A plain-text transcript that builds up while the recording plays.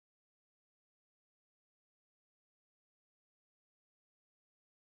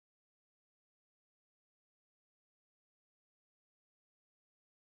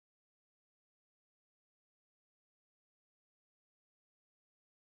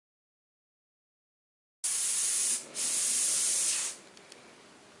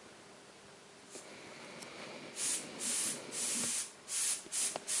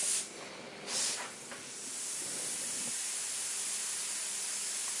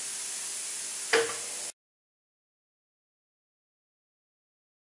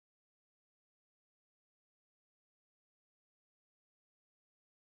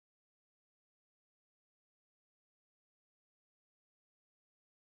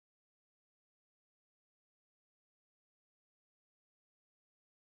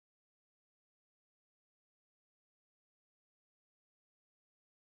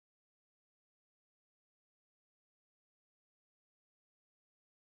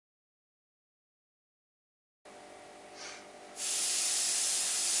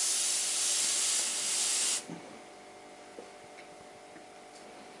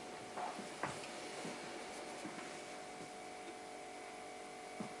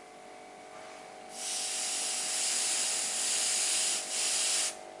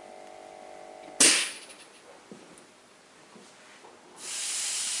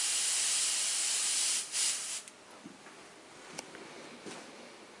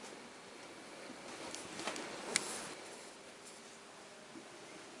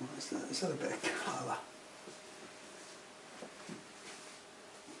Let's add a bit of colour.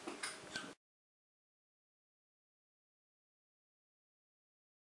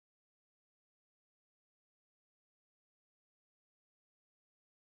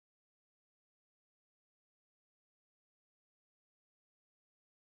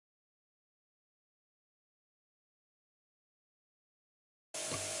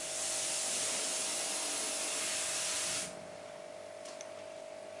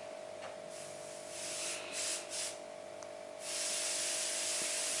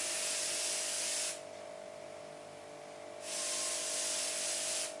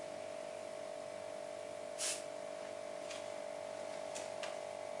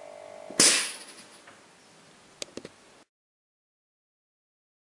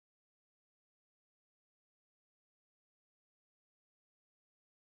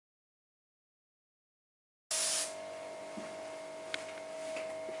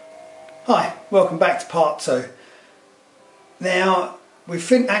 Hi, welcome back to part 2. Now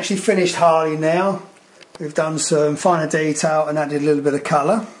we've actually finished Harley now. We've done some finer detail and added a little bit of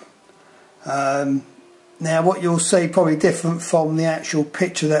colour. Now what you'll see probably different from the actual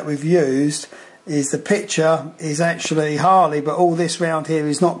picture that we've used is the picture is actually Harley, but all this round here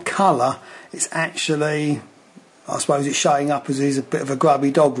is not colour. It's actually, I suppose it's showing up as he's a bit of a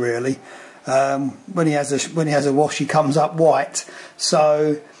grubby dog really. When he has a wash he comes up white.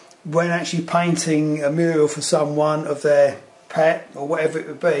 So when actually painting a mural for someone of their pet or whatever it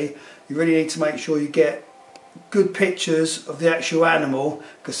would be, you really need to make sure you get good pictures of the actual animal,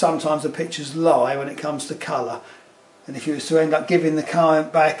 because sometimes the pictures lie when it comes to colour. And if you was to end up giving the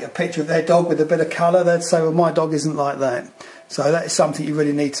client back a picture of their dog with a bit of colour, they'd say, well, my dog isn't like that. So that is something you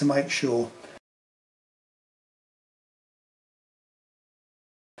really need to make sure.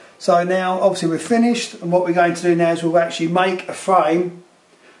 So now obviously we're finished, and what we're going to do now is we'll actually make a frame.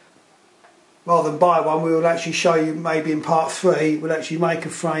 Rather than buy one, we will actually show you maybe in part 3, we'll actually make a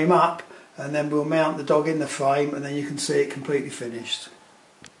frame up and then we'll mount the dog in the frame and then you can see it completely finished.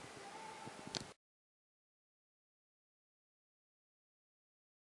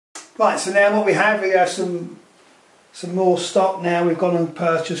 Right, so now what we have some more stock now. We've gone and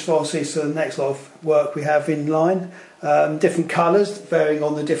purchased for obviously so the next lot of work we have in line. Different colours, varying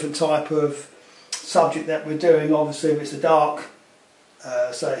on the different type of subject that we're doing. Obviously if it's a dark,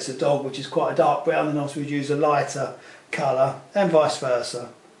 say it's a dog which is quite a dark brown, then obviously we'd use a lighter colour and vice versa.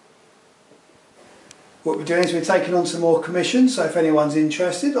 What we're doing is we're taking on some more commissions, so if anyone's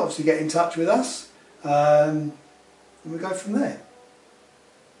interested obviously get in touch with us and we go from there.